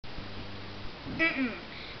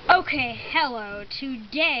Okay, hello.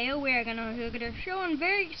 Today we're gonna look at a show on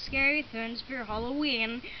very scary things for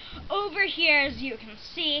Halloween. Over here, as you can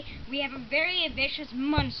see, we have a very vicious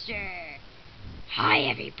monster. Hi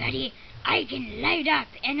everybody, I can light up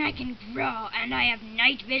and I can grow and I have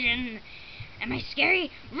night vision. Am I scary?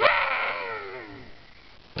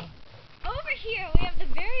 Over here we have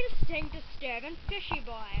the very distinct, disturbing fishy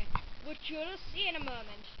boy, which you'll see in a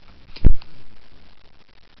moment.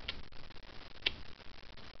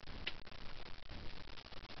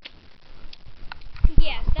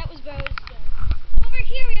 Yes, that was Boaston. Over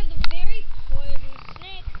here we have the very poisonous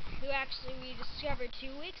snake, who actually we discovered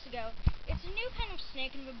 2 weeks ago. It's a new kind of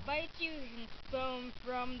snake, and if it bites you, you can foam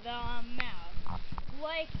from the mouth.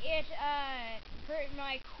 Like it hurt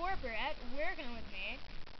my corporate working with me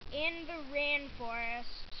in the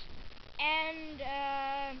rainforest, and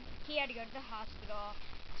he had to go to the hospital.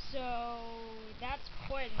 So that's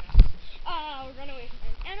poisonous. Run away from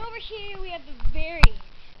him. And over here we have the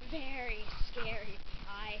very scary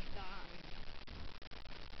python.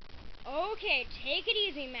 Okay, take it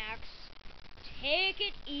easy, Max. Take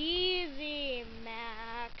it easy,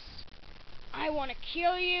 Max. I want to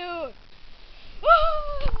kill you.